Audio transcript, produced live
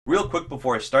Real quick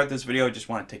before I start this video, I just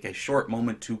want to take a short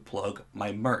moment to plug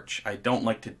my merch. I don't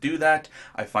like to do that.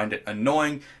 I find it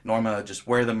annoying. Normally I just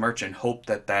wear the merch and hope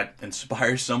that that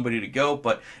inspires somebody to go,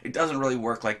 but it doesn't really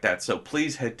work like that. So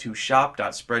please head to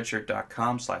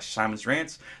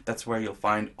shop.spreadshirt.com/simonsrants. That's where you'll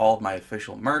find all of my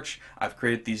official merch. I've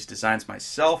created these designs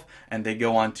myself and they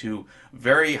go onto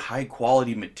very high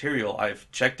quality material. I've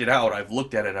checked it out, I've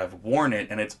looked at it, I've worn it,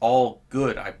 and it's all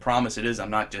good. I promise it is. I'm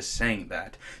not just saying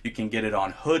that. You can get it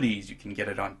on hoodies, you can get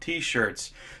it on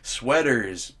t-shirts,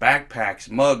 sweaters, backpacks,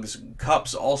 mugs,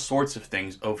 cups, all sorts of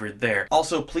things over there.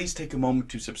 Also, please take a moment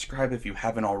to subscribe if you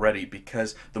haven't already,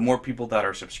 because the more people that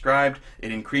are subscribed,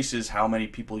 it increases how many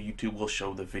people YouTube will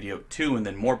show the video to, and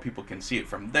then more people can see it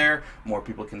from there, more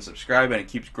people can subscribe, and it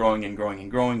keeps growing and growing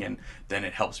and growing, and then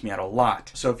it helps me out a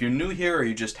lot. So if you're new here or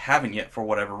you just haven't yet for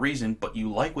whatever reason, but you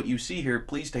like what you see here,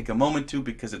 please take a moment to,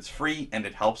 because it's free and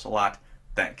it helps a lot.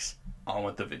 Thanks. On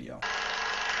with the video.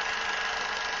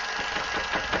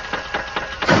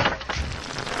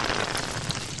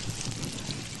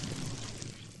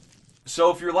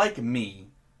 So if you're like me,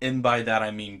 and by that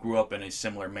I mean grew up in a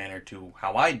similar manner to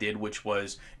how I did, which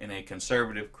was in a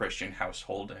conservative Christian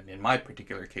household, and in my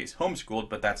particular case homeschooled,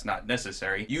 but that's not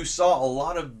necessary, you saw a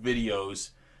lot of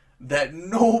videos that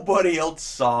nobody else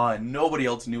saw and nobody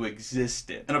else knew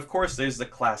existed. And of course there's the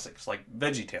classics like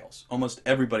VeggieTales. Almost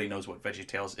everybody knows what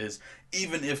VeggieTales is,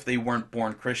 even if they weren't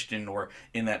born Christian or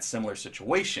in that similar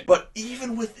situation. But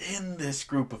even within this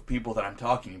group of people that I'm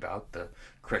talking about, the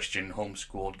Christian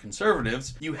homeschooled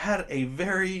conservatives, you had a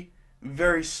very,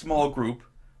 very small group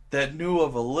that knew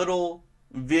of a little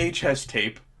VHS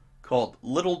tape called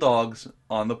Little Dogs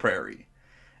on the Prairie.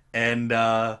 And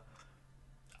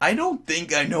I don't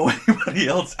think I know anybody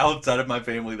else outside of my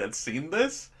family that's seen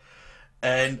this,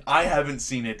 and I haven't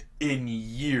seen it in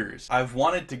years. I've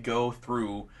wanted to go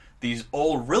through these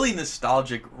old, really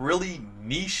nostalgic, really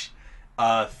niche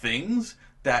things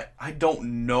that I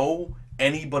don't know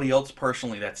anybody else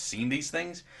personally that's seen these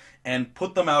things, and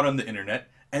put them out on the internet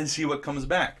and see what comes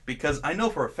back. Because I know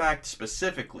for a fact,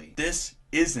 specifically, this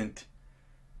isn't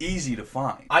easy to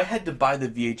find. I had to buy the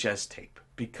VHS tape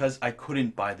because I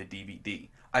couldn't buy the DVD.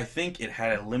 I think it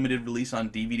had a limited release on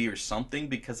DVD or something,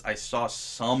 because I saw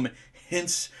some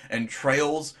hints and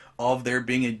trails of there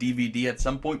being a DVD at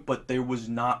some point, but there was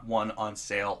not one on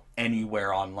sale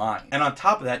anywhere online. And on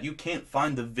top of that, you can't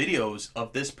find the videos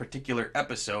of this particular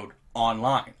episode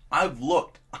online. I've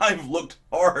looked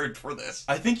hard for this.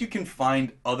 I think you can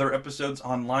find other episodes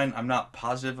online. I'm not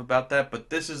positive about that, but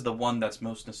this is the one that's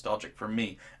most nostalgic for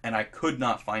me, and I could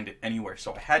not find it anywhere.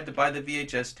 So I had to buy the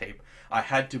VHS tape. I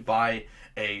had to buy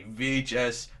a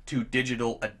VHS to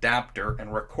digital adapter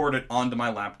and record it onto my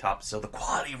laptop, so the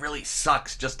quality really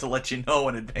sucks, just to let you know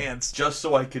in advance, just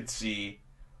so I could see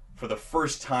for the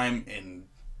first time in,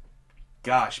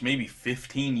 gosh, maybe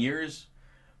 15 years,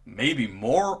 maybe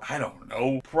more, I don't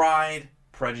know, Pride,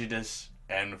 Prejudice,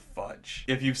 and Fudge.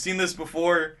 If you've seen this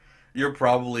before, you're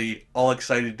probably all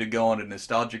excited to go on a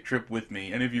nostalgic trip with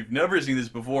me, and if you've never seen this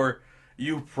before,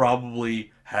 you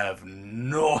probably have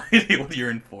no idea what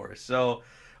you're in for. So,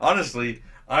 honestly,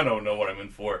 I don't know what I'm in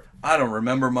for. I don't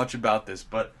remember much about this,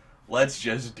 but let's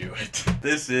just do it.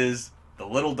 This is The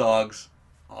Little Dogs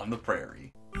on the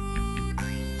Prairie.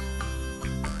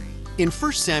 In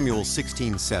 1 Samuel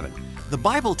 16:7, the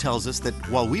Bible tells us that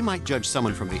while we might judge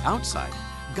someone from the outside,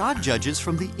 God judges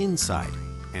from the inside.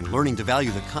 And learning to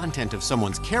value the content of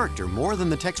someone's character more than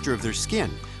the texture of their skin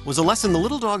was a lesson the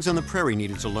little dogs on the prairie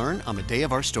needed to learn on the day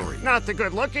of our story. Not the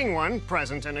good-looking one,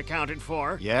 present and accounted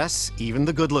for. Yes, even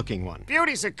the good-looking one.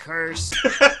 Beauty's a curse.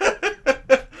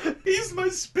 He's my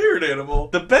spirit animal.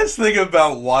 The best thing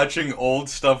about watching old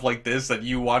stuff like this that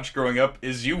you watched growing up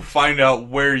is you find out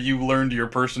where you learned your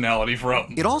personality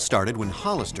from. It all started when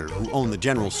Hollister, who owned the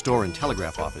general store and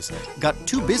telegraph office, got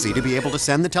too busy to be able to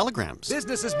send the telegrams.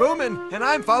 Business is booming, and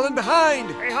I'm falling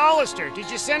behind. Hey, Hollister, did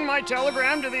you send my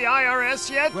telegram to the IRS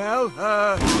yet? Well,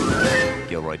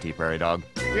 Gilroy T. Prairie Dog,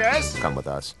 Yes? come with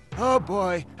us. oh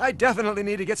boy, I definitely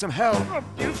need to get some help. Oh,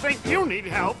 you think you need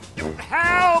help?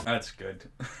 Help! That's good.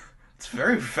 It's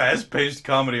very fast-paced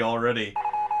comedy already.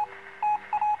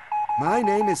 My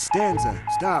name is Stanza.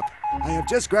 Stop. I have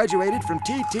just graduated from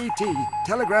TTT,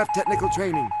 Telegraph Technical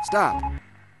Training. Stop.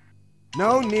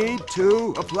 No need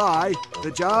to apply. The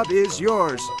job is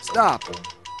yours. Stop.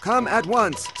 Come at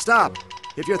once. Stop.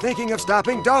 If you're thinking of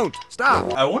stopping, don't.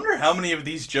 Stop. I wonder how many of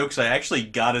these jokes I actually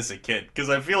got as a kid, because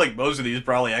I feel like most of these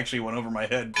probably actually went over my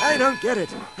head. I don't get it.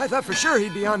 I thought for sure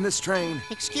he'd be on this train.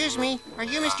 Excuse me, are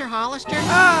you Mr. Hollister?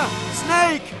 Ah!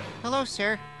 Snake! Hello,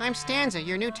 sir. I'm Stanza,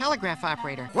 your new telegraph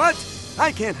operator. What?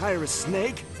 I can't hire a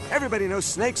snake. Everybody knows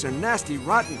snakes are nasty,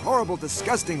 rotten, horrible,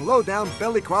 disgusting, low-down,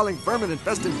 belly-crawling,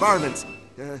 vermin-infested varmints.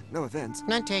 No offense.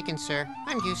 None taken, sir.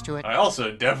 I'm used to it. I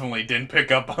also definitely didn't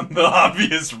pick up on the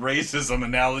obvious racism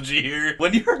analogy here.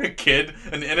 When you're a kid,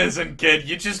 an innocent kid,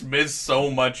 you just miss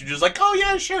so much. You're just like, oh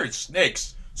yeah, sure,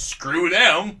 snakes. Screw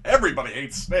them. Everybody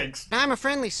hates snakes. I'm a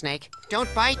friendly snake.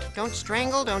 Don't bite, don't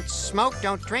strangle, don't smoke,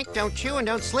 don't drink, don't chew, and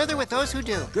don't slither with those who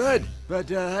do. Good, but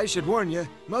I should warn you,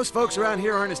 most folks around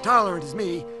here aren't as tolerant as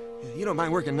me. You don't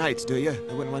mind working nights, do you?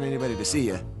 I wouldn't want anybody to see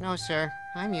you. No, sir.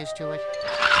 I'm used to it.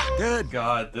 Good.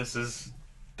 God, this is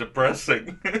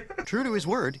depressing. True to his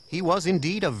word, he was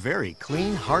indeed a very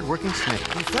clean, hard-working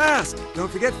snake. And fast. Don't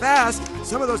forget fast.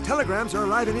 Some of those telegrams are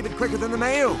arriving even quicker than the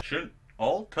mail. Shouldn't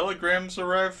all telegrams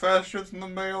arrive faster than the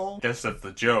mail? Guess that's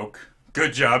the joke.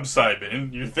 Good job,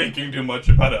 Simon. You're thinking too much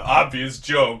about an obvious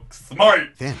joke.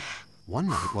 Smart! Then, one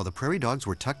night while the prairie dogs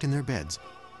were tucked in their beds,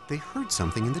 they heard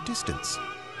something in the distance.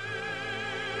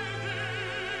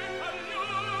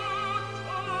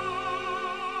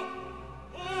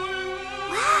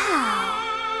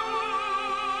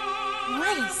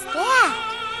 What is that?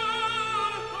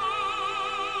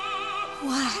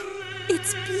 Wow,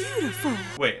 it's beautiful.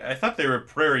 Wait, I thought they were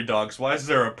prairie dogs. Why is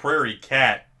there a prairie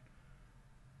cat?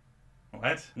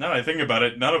 What? Now that I think about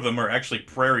it, none of them are actually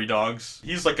prairie dogs.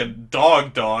 He's like a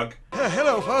dog.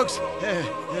 Hello, folks.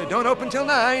 Don't open till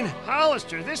 9.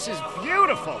 Hollister, this is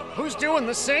beautiful. Who's doing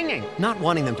the singing? Not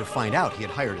wanting them to find out he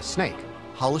had hired a snake,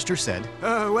 Hollister said,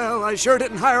 Well, I sure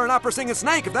didn't hire an opera singing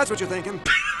snake, if that's what you're thinking.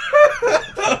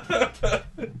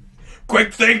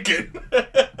 Quick thinking!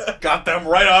 Got them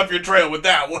right off your trail with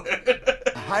that one.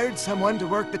 I hired someone to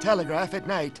work the telegraph at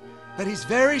night, but he's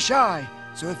very shy.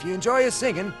 So if you enjoy his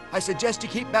singing, I suggest you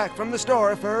keep back from the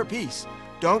store for a piece.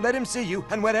 Don't let him see you,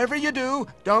 and whatever you do,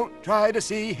 don't try to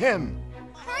see him.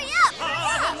 Hurry up!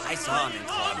 I saw him in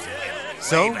clubs.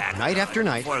 So, night after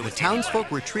night, the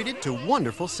townsfolk were treated to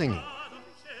wonderful singing.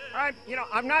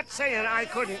 I'm not saying I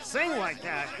couldn't sing like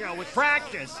that, with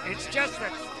practice. It's just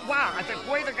that, wow,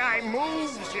 the way the guy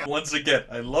moves. Once again,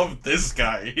 I love this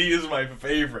guy. He is my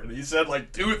favorite. He said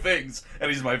like 2 things,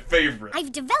 and he's my favorite.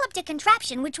 I've developed a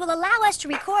contraption which will allow us to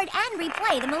record and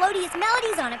replay the melodious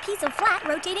melodies on a piece of flat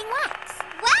rotating wax.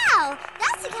 Wow,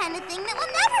 that's the kind of thing that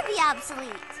will never be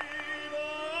obsolete.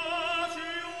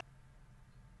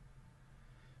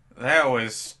 That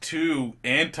was 2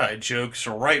 anti-jokes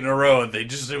right in a row.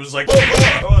 It was like,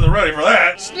 I wasn't ready for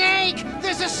that. Snake!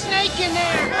 There's a snake in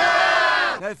there!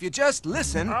 Now, if you just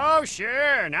listen... Oh,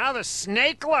 sure. Now the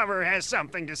snake lover has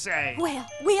something to say. Well,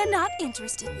 we're not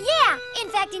interested. Yeah, in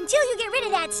fact, until you get rid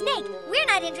of that snake, we're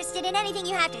not interested in anything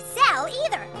you have to sell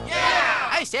either. Yeah!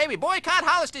 I say we boycott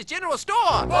Hollister's General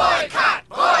Store! Boycott!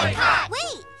 Boycott!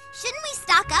 Wait, shouldn't we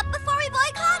stock up before we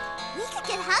boycott? We could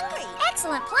get hungry.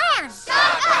 Excellent plan.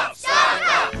 Stock up! Stock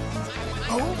up!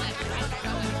 Oh,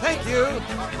 thank you.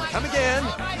 Come again.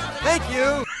 Thank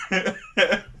you.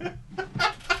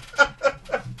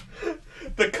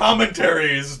 The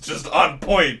commentary is just on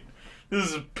point.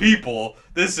 This is people.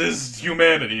 This is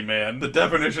humanity, man. The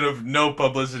definition of no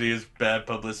publicity is bad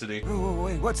publicity. Oh,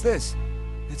 wait, what's this?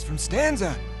 It's from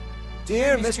Stanza.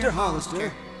 Dear Mr.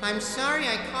 Hollister. I'm sorry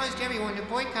I caused everyone to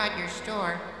boycott your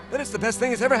store. Then it's the best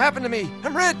thing that's ever happened to me.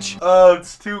 I'm rich. Oh,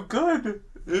 it's too good.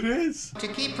 It is. To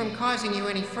keep from causing you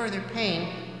any further pain,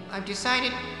 I've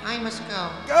decided I must go.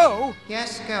 Go.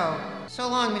 Yes, go. So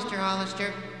long, Mr.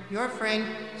 Hollister. Your friend,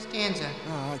 Stanza.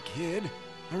 Aw, kid.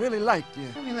 I really liked you.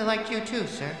 I really liked you too,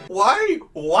 sir.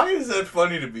 Why is that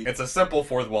funny to me? It's a simple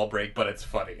fourth wall break, but it's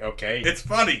funny, okay? It's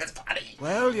funny. It's funny.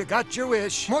 Well, you got your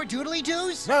wish. More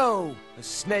doodly-doos? No, the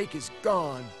snake is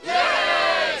gone.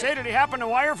 Say, did he happen to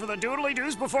wire for the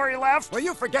doodly-doos before he left? Will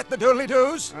you forget the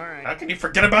doodly-doos? All right. How can you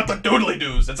forget about the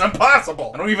doodly-doos? It's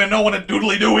impossible. I don't even know what a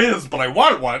doodly-doo is, but I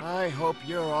want one. I hope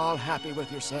you're all happy with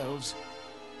yourselves.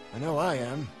 I know I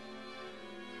am.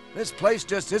 This place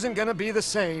just isn't gonna be the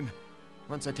same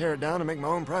once I tear it down and make my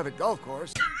own private golf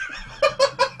course.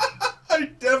 I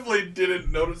definitely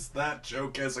didn't notice that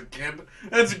joke as a kid.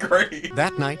 That's great.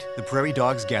 That night, the prairie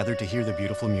dogs gathered to hear the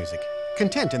beautiful music,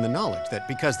 content in the knowledge that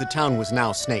because the town was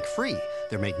now snake-free,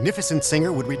 their magnificent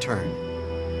singer would return.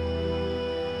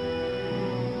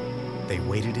 They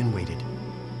waited and waited.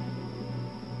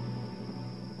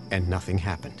 And nothing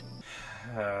happened.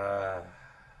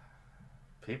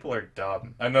 People are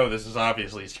dumb. I know this is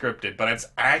obviously scripted, but it's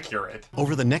accurate.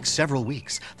 Over the next several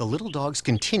weeks, the little dogs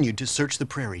continued to search the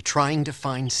prairie, trying to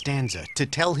find Stanza, to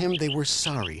tell him they were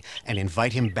sorry and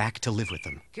invite him back to live with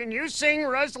them. Can you sing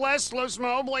Restless Los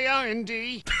Moblia in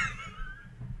D?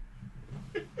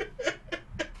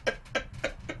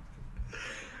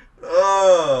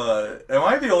 Am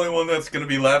I the only one that's gonna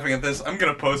be laughing at this? I'm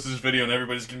gonna post this video and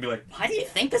everybody's gonna be like, Why do you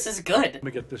think this is good? Let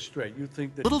me get this straight. You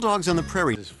think that Little Dogs on the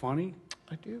Prairie. is funny?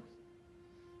 I do.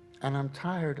 And I'm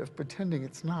tired of pretending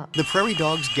it's not. The Prairie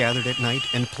Dogs gathered at night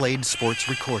and played sports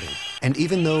recording. And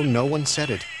even though no one said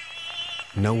it,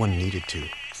 no one needed to.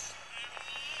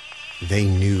 They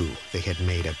knew they had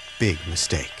made a big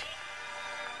mistake.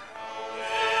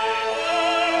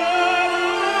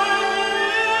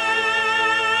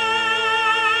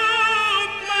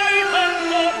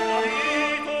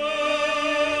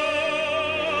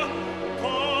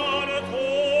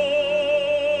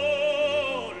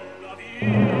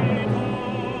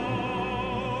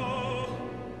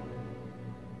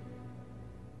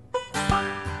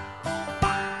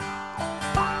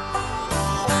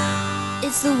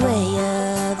 It's the way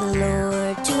of the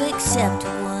Lord to accept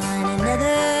one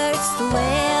another. It's the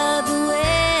way of the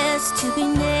West to be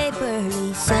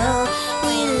neighborly. So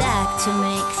we like to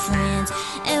make friends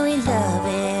and we love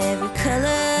every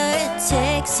color. It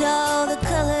takes all the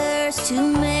colors to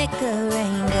make a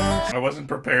rainbow. I wasn't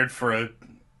prepared for a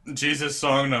Jesus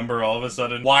song number all of a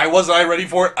sudden. Why wasn't I ready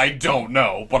for it? I don't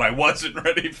know, but I wasn't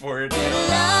ready for it. Little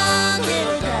long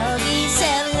little doggies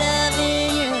have love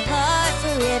in your heart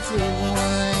for everyone.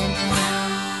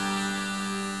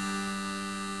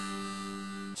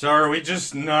 So are we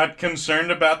just not concerned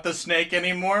about the snake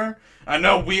anymore? I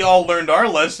know we all learned our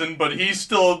lesson, but he's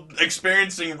still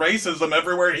experiencing racism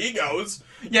everywhere he goes.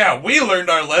 Yeah, we learned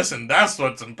our lesson. That's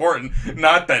what's important,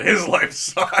 not that his life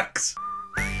sucks.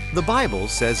 The Bible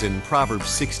says in Proverbs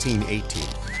 16:18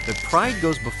 that pride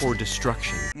goes before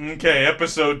destruction. Okay,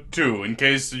 episode 2. In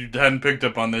case you hadn't picked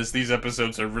up on this, these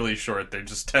episodes are really short. They're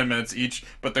just 10 minutes each,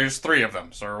 but there's 3 of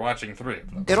them, so we're watching 3 of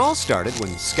them. It all started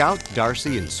when Scout,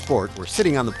 Darcy, and Sport were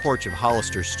sitting on the porch of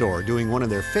Hollister's store doing one of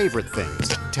their favorite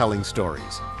things, telling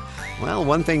stories. Well,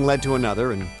 one thing led to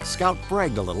another, and Scout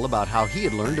bragged a little about how he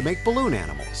had learned to make balloon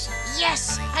animals.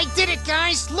 Yes, I did it,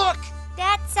 guys. Look,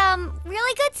 That's,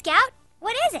 really good, Scout.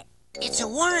 What is it? it's a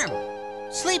worm.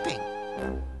 Sleeping.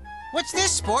 What's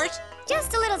this, Sport?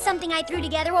 Just a little something I threw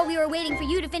together while we were waiting for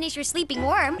you to finish your sleeping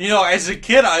worm. You know, as a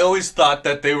kid, I always thought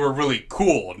that they were really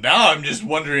cool. Now I'm just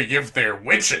wondering if they're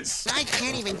witches. I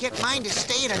can't even get mine to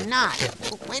stay in a knot.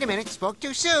 Oh, wait a minute, spoke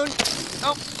too soon.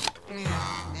 Oh,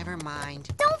 never mind.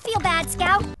 Don't feel bad,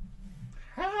 Scout.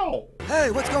 How?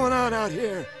 Hey, what's going on out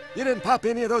here? You didn't pop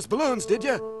any of those balloons, did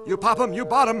you? You pop them, you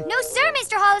bought them. No, sir,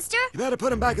 Mr. Hollister. You better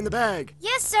put them back in the bag.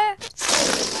 Yes, sir.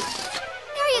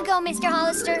 There you go, Mr.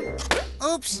 Hollister.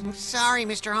 Oops, sorry,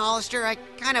 Mr. Hollister. I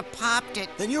kind of popped it.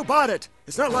 Then you bought it.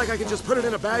 It's not like I can just put it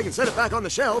in a bag and set it back on the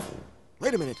shelf.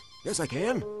 Wait a minute. Yes, I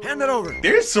can. Hand it over.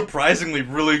 There's surprisingly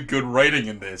really good writing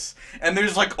in this. And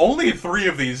there's like only 3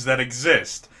 of these that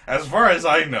exist. As far as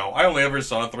I know. I only ever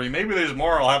saw 3. Maybe there's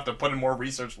more. I'll have to put in more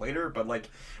research later. But like,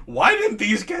 why didn't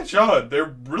these catch on?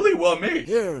 They're really well made.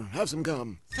 Here, have some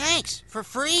gum. Thanks. For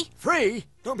free? Free?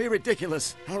 Don't be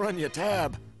ridiculous. I'll run you a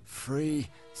tab. Free.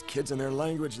 These kids and their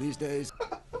language these days.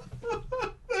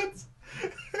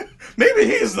 Maybe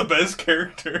he's the best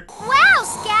character. Wow,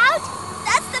 Scout!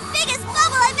 That's the biggest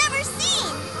bubble I've ever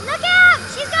seen! Look out!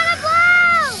 She's gonna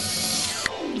blow!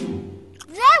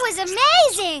 That was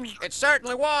amazing! It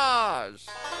certainly was.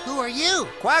 Who are you?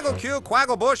 Quaggle Q,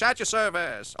 Quaggle Bush at your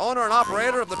service. Owner and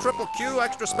operator of the Triple Q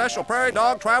Extra Special Prairie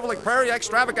Dog Traveling Prairie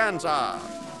Extravaganza.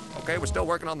 Okay, we're still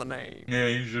working on the name. Yeah,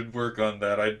 you should work on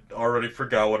that. I already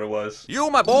forgot what it was. You,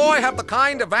 my boy, have the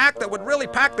kind of act that would really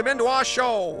pack them into our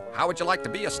show. How would you like to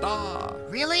be a star?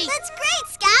 Really? That's great,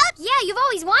 Scout! Yeah, you've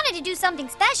always wanted to do something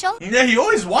special. Yeah, you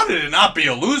always wanted to not be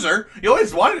a loser. You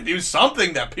always wanted to do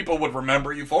something that people would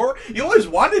remember you for. You always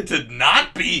wanted to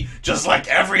not be just like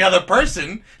every other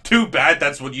person. Too bad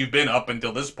that's what you've been up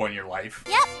until this point in your life.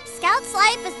 Yep, Scout's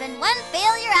life has been one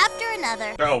failure after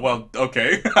another. Oh, well,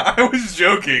 okay. I was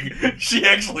joking. She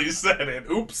actually said it.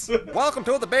 Oops. Welcome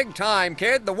to the big time,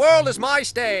 kid. The world is my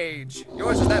stage.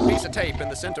 Yours is that piece of tape in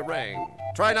the center ring.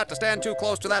 Try not to stand too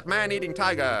close to that man-eating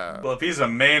tiger. Well, if he's a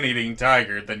man-eating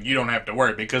tiger, then you don't have to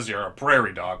worry because you're a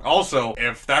prairie dog. Also,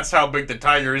 if that's how big the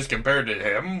tiger is compared to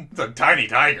him, it's a tiny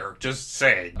tiger. Just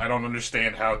saying. I don't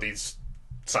understand how these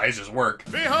sizes work.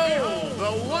 Behold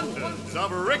the wonders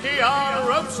of Ricky R.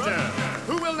 Roadster,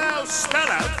 who will now spell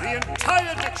out the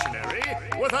entire dictionary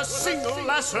with a single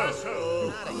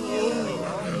lasso.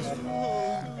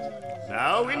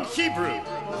 Now in Hebrew.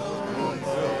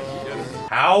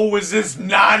 How is this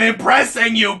not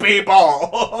impressing you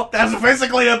people? That's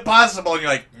physically impossible. And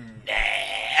you're like, nah.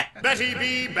 Betty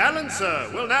B.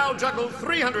 Balancer will now juggle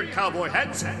 300 cowboy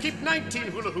hats, keep 19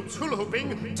 hula hoops hula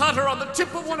hooping, totter on the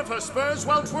tip of one of her spurs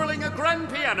while twirling a grand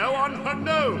piano on her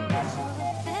nose.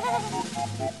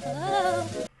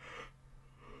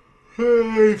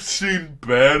 I've seen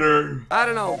better. I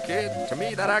don't know, kid. To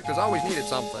me, that actor's always needed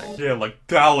something. Yeah, like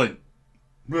talent.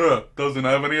 Ugh, doesn't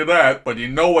have any of that, but you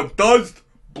know what does?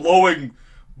 Blowing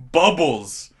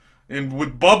bubbles and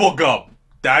with bubble gum.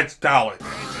 That's talent.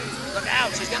 Look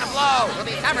out, she's gonna blow. We'll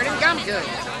be covered in gum goo.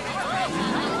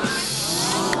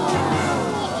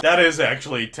 That is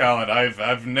actually talent.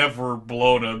 I've never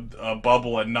blown a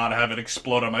bubble and not have it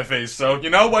explode on my face. So you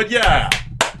know what? Yeah,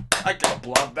 I can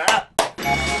applaud that.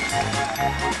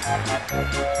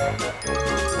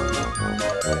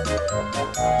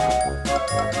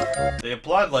 They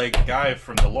applaud like a guy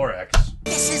from the Lorax.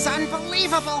 This is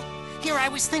unbelievable. Here I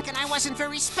was thinking I wasn't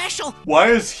very special. Why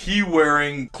is he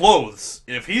wearing clothes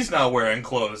if he's not wearing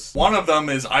clothes? One of them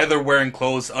is either wearing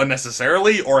clothes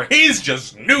unnecessarily or he's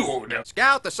just nude.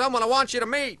 Scout, there's someone I want you to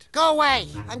meet. Go away.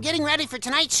 I'm getting ready for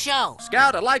tonight's show.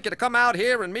 Scout, I'd like you to come out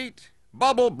here and meet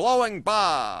Bubble Blowing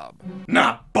Bob.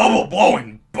 Not bubble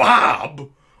blowing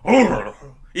Bob. Urgh.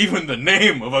 Even the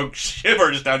name evokes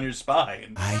shivers down your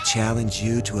spine. I challenge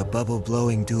you to a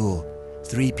bubble-blowing duel.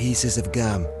 3 pieces of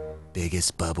gum.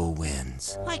 Biggest bubble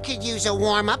wins. I could use a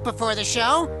warm-up before the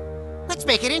show. Let's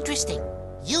make it interesting.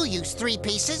 You use 3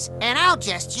 pieces, and I'll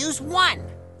just use 1.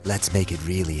 Let's make it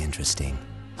really interesting.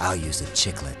 I'll use the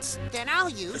chiclets. Then I'll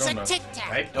use a Tic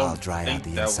Tac. I'll dry out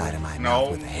the inside of my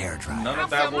mouth with a hairdryer. None I'll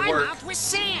of that fill will my work. mouth with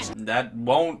sand. That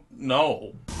won't.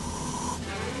 No.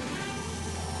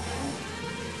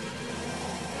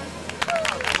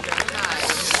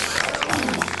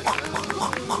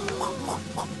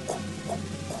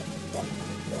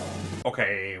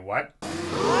 Okay, what?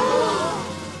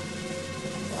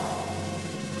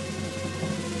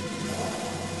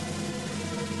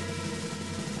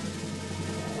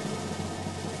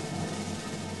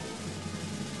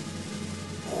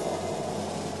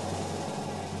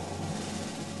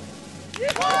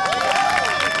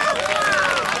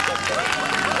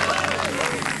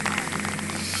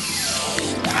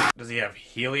 Does he have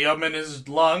helium in his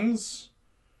lungs?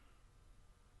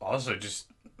 Also, just...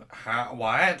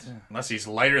 what? Unless he's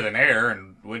lighter than air,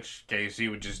 in which case he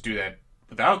would just do that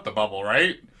without the bubble,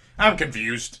 right? I'm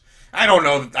confused. I don't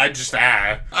know. I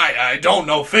don't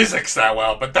know physics that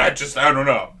well, but that just, I don't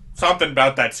know. Something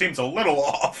about that seems a little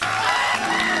off.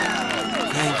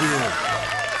 Thank you.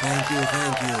 Thank you,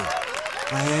 thank you.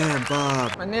 I am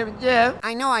Bob. My name is Jeff.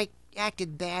 I know I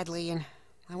acted badly, and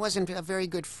I wasn't a very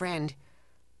good friend.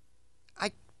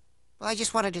 I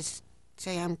just wanted to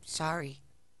say I'm sorry.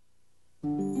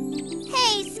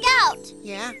 Hey, Scout!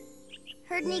 Yeah?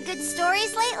 Heard any good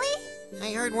stories lately?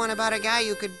 I heard one about a guy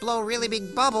who could blow really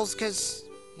big bubbles because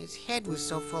his head was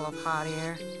so full of hot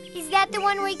air. Is that the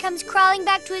one where he comes crawling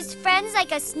back to his friends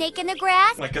like a snake in the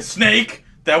grass? Like a snake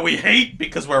that we hate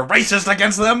because we're racist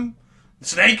against them?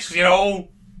 Snakes, you know,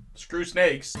 screw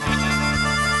snakes.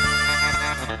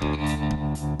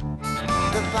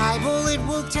 The Bible, it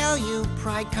will tell you,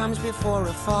 pride comes before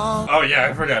a fall. Oh yeah,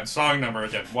 I forgot. Song number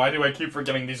again. Why do I keep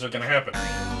forgetting these are gonna happen?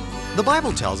 The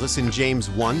Bible tells us in James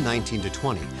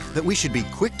 1:19-20 that we should be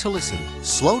quick to listen,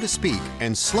 slow to speak,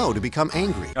 and slow to become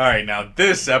angry. Alright, now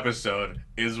this episode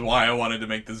is why I wanted to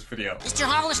make this video. Mr.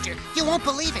 Hollister, you won't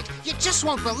believe it. You just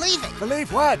won't believe it.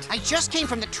 Believe what? I just came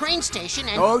from the train station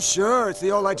and... Oh, sure. It's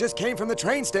the old I just came from the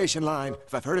train station line.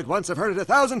 If I've heard it once, I've heard it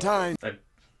 1,000 times.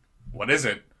 What is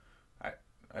it?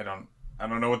 I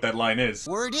don't know what that line is.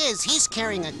 Word is, he's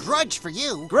carrying a grudge for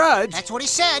you. Grudge? That's what he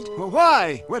said. Well,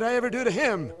 why? What'd I ever do to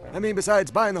him? I mean,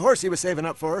 besides buying the horse he was saving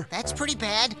up for. That's pretty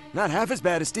bad. Not half as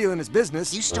bad as stealing his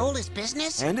business. You stole his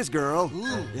business? And his girl.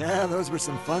 Ooh. Yeah, those were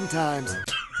some fun times.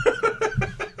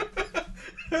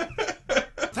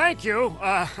 Thank you.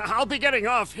 I'll be getting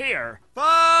off here.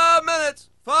 5 minutes.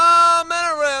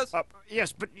 5-minute rest.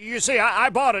 Yes, but you see, I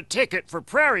bought a ticket for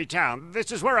Prairie Town.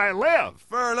 This is where I live.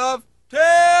 Fair enough.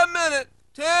 10-minute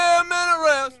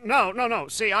rest. No.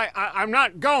 See, I'm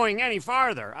not going any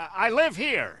farther. I live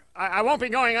here. I won't be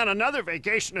going on another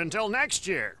vacation until next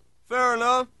year. Fair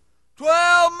enough.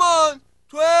 12-month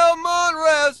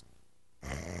rest.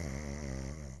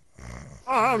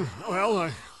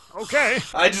 Okay.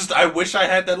 I wish I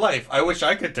had that life. I wish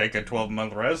I could take a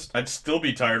 12-month rest. I'd still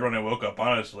be tired when I woke up,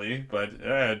 honestly, but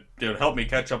it would help me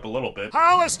catch up a little bit.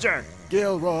 Hollister,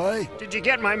 Gilroy. did you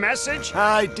get my message?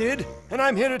 I did, and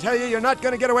I'm here to tell you you're not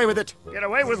gonna get away with it. Get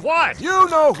away with what? You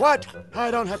know what?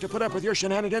 I don't have to put up with your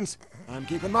shenanigans. I'm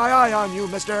keeping my eye on you,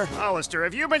 mister. Hollister,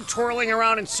 have you been twirling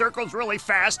around in circles really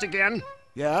fast again?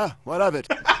 Yeah, what of it?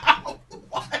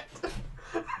 What?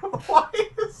 Why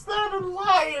is that a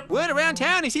lie? Word around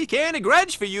town is he's carrying a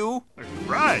grudge for you. A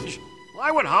grudge?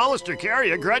 Why would Hollister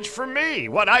carry a grudge for me?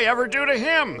 What'd I ever do to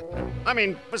him? I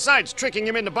mean, besides tricking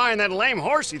him into buying that lame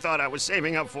horse he thought I was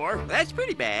saving up for. That's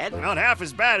pretty bad. Not half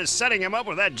as bad as setting him up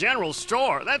with that general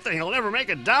store. That thing will never make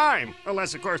a dime.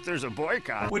 Unless, of course, there's a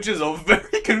boycott. Which is a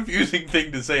very confusing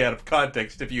thing to say out of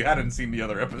context if you hadn't seen the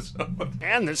other episode.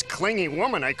 And this clingy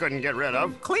woman I couldn't get rid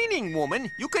of. Cleaning woman?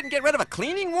 You couldn't get rid of a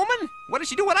cleaning woman? What does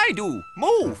she do what I do?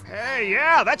 Move. Hey,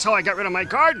 yeah, that's how I got rid of my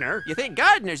gardener. You think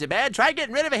gardeners are bad? Try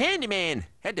getting rid of a handyman.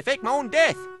 Had to fake my own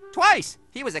death. Twice.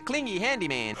 He was a clingy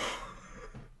handyman.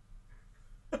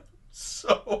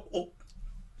 So,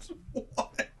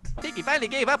 what? I think he finally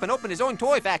gave up and opened his own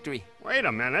toy factory. Wait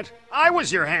a minute. I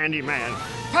was your handyman.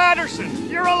 Patterson,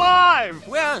 you're alive!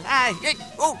 Well,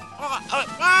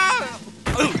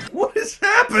 What is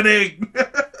happening?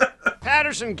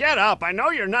 Patterson, get up. I know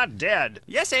you're not dead.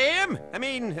 Yes, I am. I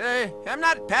mean, I'm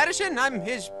not Patterson. I'm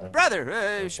his brother,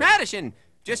 Schmatterson.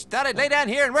 Just thought I'd lay down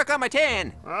here and work on my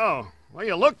tan. Oh, well,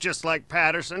 you look just like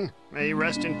Patterson. May he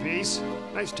rest in peace.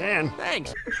 Nice tan.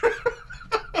 Thanks.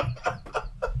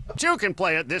 Two can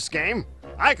play at this game.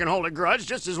 I can hold a grudge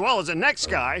just as well as the next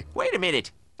guy. Wait a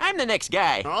minute. I'm the next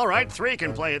guy. All right, three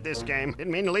can play at this game.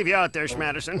 Didn't mean to leave you out there,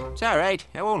 Schmatterson. It's all right.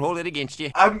 I won't hold it against you.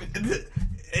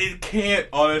 It can't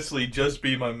honestly just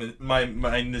be my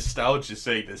nostalgia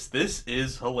saying this. This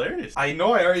is hilarious. I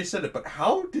know I already said it, but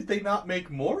how did they not make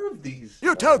more of these?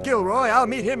 You tell Gilroy I'll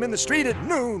meet him in the street at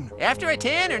noon. After a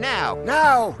tan or now?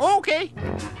 Now. Okay.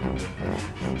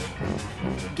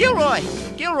 Gilroy,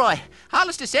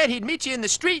 Hollister said he'd meet you in the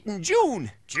street in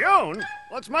June. June?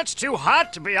 Well, it's much too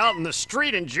hot to be out in the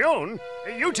street in June.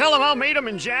 You tell him I'll meet him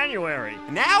in January.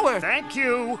 Now or... Thank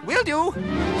you. Will do.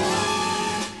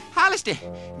 Hollister,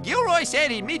 Gilroy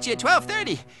said he'd meet you at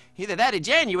 12:30. Either that or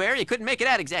January. He couldn't make it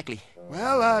out exactly.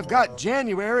 Well, I've got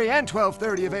January and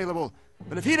 12:30 available.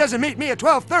 But if he doesn't meet me at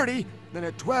 12:30, then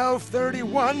at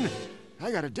 12:31,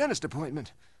 I got a dentist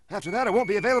appointment. After that, I won't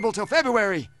be available till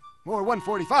February. Or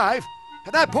 1:45.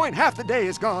 At that point, half the day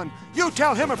is gone. You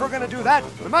tell him if we're gonna do that,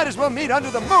 we might as well meet under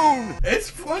the moon.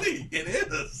 It's funny. It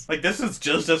is. Like, this is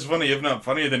just as funny, if not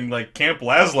funnier, than, like, Camp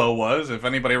Laszlo was, if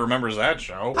anybody remembers that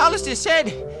show. Hollister said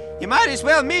you might as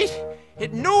well meet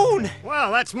at noon.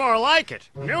 Well, that's more like it.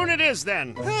 Noon it is,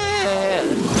 then.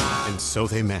 And so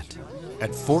they met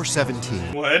at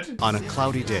 4:17 What? on a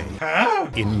cloudy day Huh?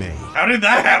 in May. How did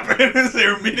that happen? They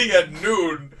were meeting at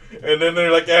noon, and then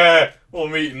they're like, we'll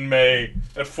meet in May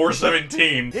at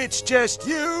 4:17. It's just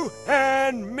you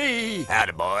and me.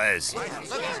 Howdy, boys.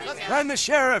 And the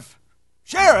sheriff.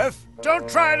 Sheriff! Don't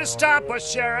try to stop us,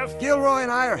 Sheriff. Gilroy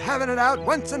and I are having it out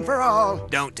once and for all.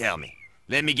 Don't tell me.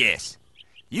 Let me guess.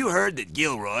 You heard that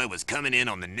Gilroy was coming in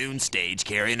on the noon stage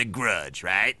carrying a grudge,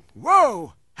 right?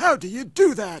 Whoa! How do you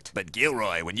do that? But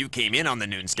Gilroy, when you came in on the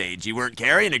noon stage, you weren't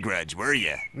carrying a grudge, were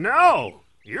you? No.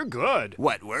 You're good.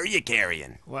 What were you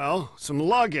carrying? Well, some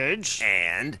luggage.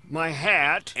 And? My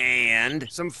hat. And?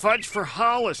 Some fudge for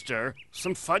Hollister.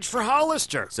 Some fudge for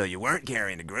Hollister. So you weren't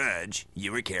carrying a grudge.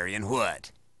 You were carrying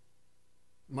what?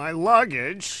 My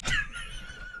luggage.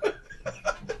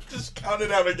 Just count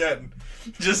it out again.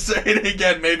 Just say it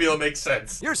again. Maybe it'll make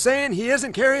sense. You're saying he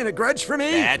isn't carrying a grudge for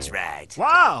me? That's right.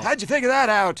 Wow. How'd you figure that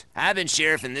out? I've been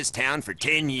sheriff in this town for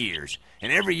 10 years,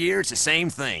 and every year it's the same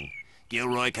thing.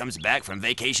 Gilroy comes back from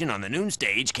vacation on the noon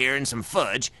stage carrying some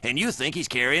fudge, and you think he's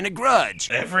carrying a grudge.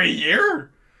 Every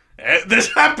year?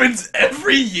 This happens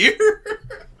every year?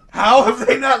 How have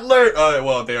they not learned?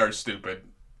 Well, they are stupid.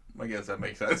 I guess that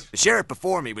makes sense. The sheriff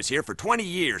before me was here for 20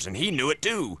 years, and he knew it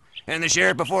too. And the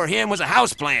sheriff before him was a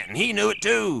houseplant, and he knew it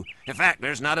too. In fact,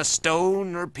 there's not a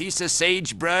stone or piece of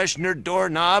sagebrush nor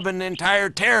doorknob in the entire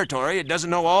territory that doesn't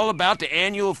know all about the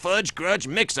annual fudge grudge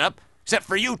mix-up, except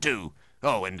for you two.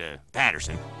 Oh, and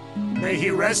Patterson. May he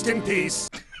rest in peace.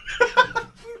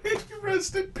 May he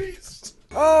rest in peace.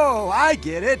 Oh, I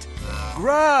get it.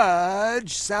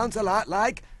 Grudge sounds a lot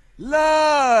like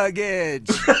luggage.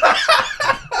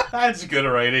 That's good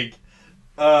writing.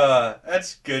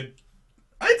 That's good.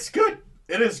 It's good.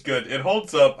 It is good. It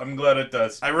holds up. I'm glad it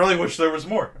does. I really wish there was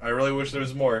more.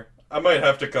 I might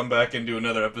have to come back and do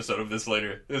another episode of this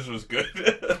later. This was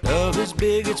good. Love is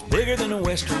big, it's bigger than a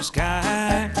western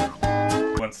sky.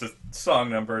 Once the song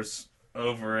number's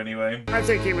over anyway. I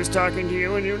think he was talking to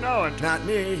you and you know it. Not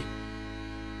me.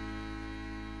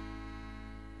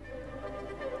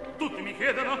 Tutti mi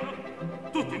chiedono,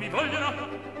 tutti mi vogliono,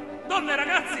 donne e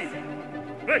ragazzi,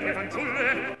 vecchie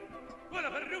fanciulle, vuole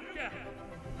parrucca,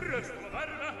 presto la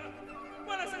barba,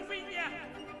 vuole salviglia,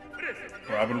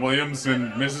 presto. Robin Williams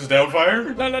and Mrs.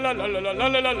 Doubtfire? La la la la la la la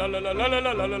la la la la la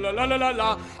la la la la la la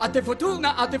la. A te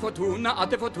fortuna,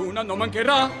 non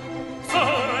mancherà.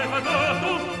 Sono il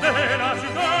padrone della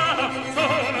città,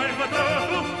 sono il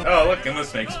padrone Oh, look, and the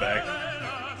snake's back.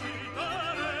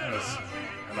 That was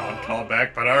an odd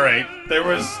callback, but alright. There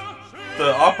was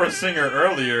the opera singer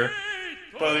earlier,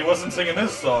 but he wasn't singing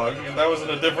this song, and that was in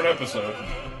a different episode.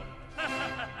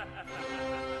 I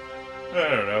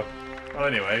don't know. Well,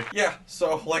 anyway. Yeah,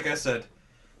 so, like I said,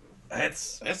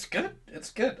 it's good. It's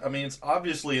good. I mean, it's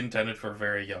obviously intended for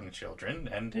very young children,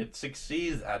 and it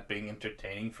succeeds at being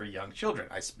entertaining for young children.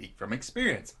 I speak from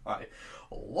experience. I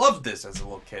loved this as a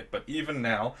little kid, but even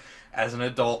now, as an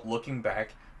adult looking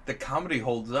back, the comedy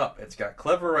holds up. It's got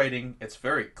clever writing, it's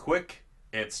very quick,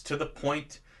 it's to the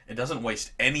point, it doesn't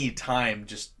waste any time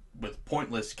just with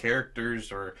pointless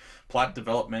characters or plot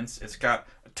developments. It's got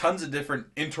tons of different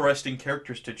interesting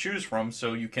characters to choose from,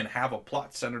 so you can have a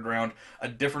plot centered around a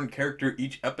different character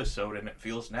each episode, and it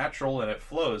feels natural and it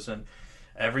flows, and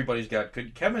everybody's got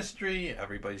good chemistry,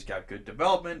 everybody's got good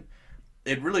development.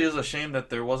 It really is a shame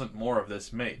that there wasn't more of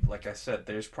this made. Like I said,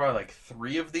 there's probably like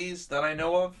 3 of these that I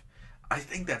know of. I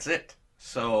think that's it.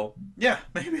 So, yeah,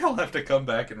 maybe I'll have to come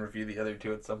back and review the other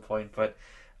 2 at some point, but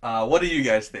what do you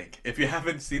guys think? If you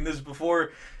haven't seen this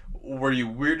before, were you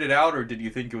weirded out, or did you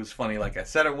think it was funny like I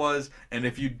said it was? And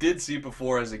if you did see it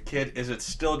before as a kid, is it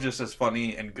still just as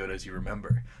funny and good as you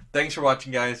remember? Thanks for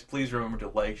watching, guys. Please remember to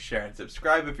like, share, and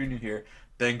subscribe if you're new here.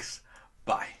 Thanks.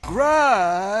 Bye.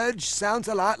 Grudge sounds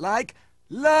a lot like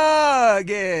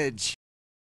luggage.